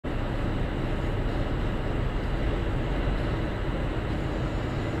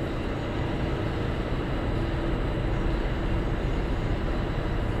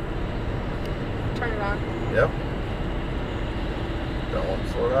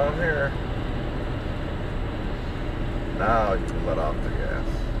down here. Now you can let off the gas.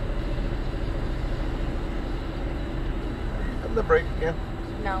 Are you hitting the brake again?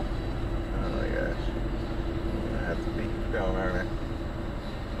 No. Oh my gosh. I have to beat you down, aren't I?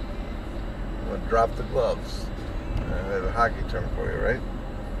 I'm gonna drop the gloves. That's a hockey term for you, right?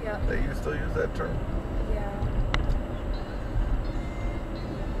 Yeah. You still use that term? Yeah.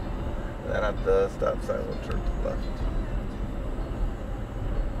 Then at the stop sign, we'll turn to the left.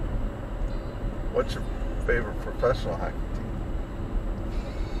 What's your favorite professional hockey team?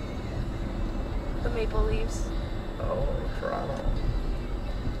 The Maple Leafs. Oh, Toronto.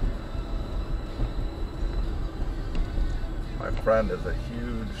 My friend is a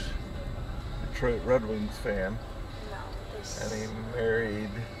huge Detroit Red Wings fan, No. and he married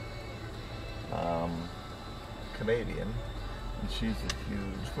Canadian, and she's a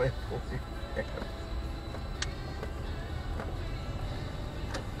huge Maple Leaf fan.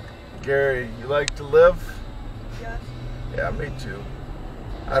 Gary, you like to live? Yes. Yeah, me too.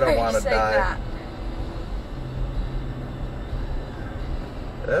 I don't want to die. That?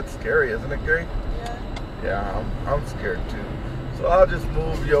 That's scary, isn't it, Gary? Yeah. Yeah, I'm scared too. So I'll just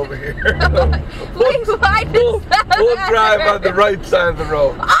move you over here. Wait, why does that We'll matter? drive on the right side of the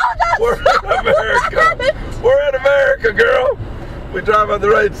road. Oh, that's We're in America. We're in America, girl. We drive on the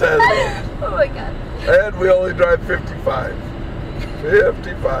right side of the road. Oh my god. And we only drive 55.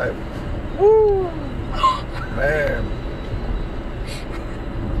 55. Woo! Man.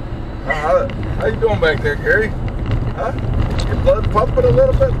 How you doing back there, Gary? Huh? Your blood pumping a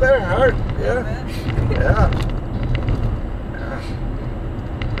little bit there, heart? Yeah? Yeah.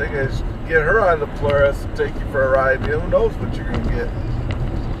 I think I should get her on the Polaris and take you for a ride. Who knows what you're going to get?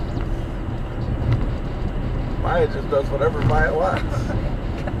 Maya just does whatever Maya wants.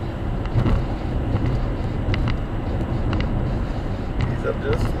 Ease up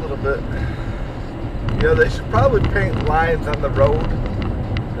just a little bit. You know, they should probably paint lines on the road,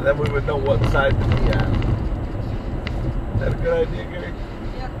 and then we would know what side to be on. Is that a good idea, Gary?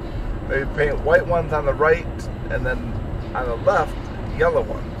 Yep. Maybe paint white ones on the right, and then on the left, yellow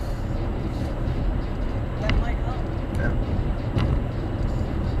ones. That might help. Yeah.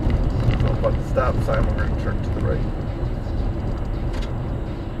 So up at the stop sign, we're going to turn to the right.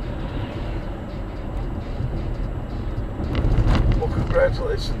 Well,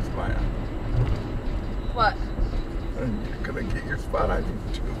 congratulations, Maya. What? You're going to get your spot on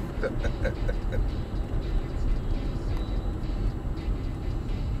YouTube.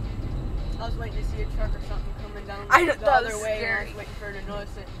 I was waiting to see a truck or something coming down I know, the that other was way, and I scary. was waiting for her to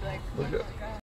notice it and be like, Look at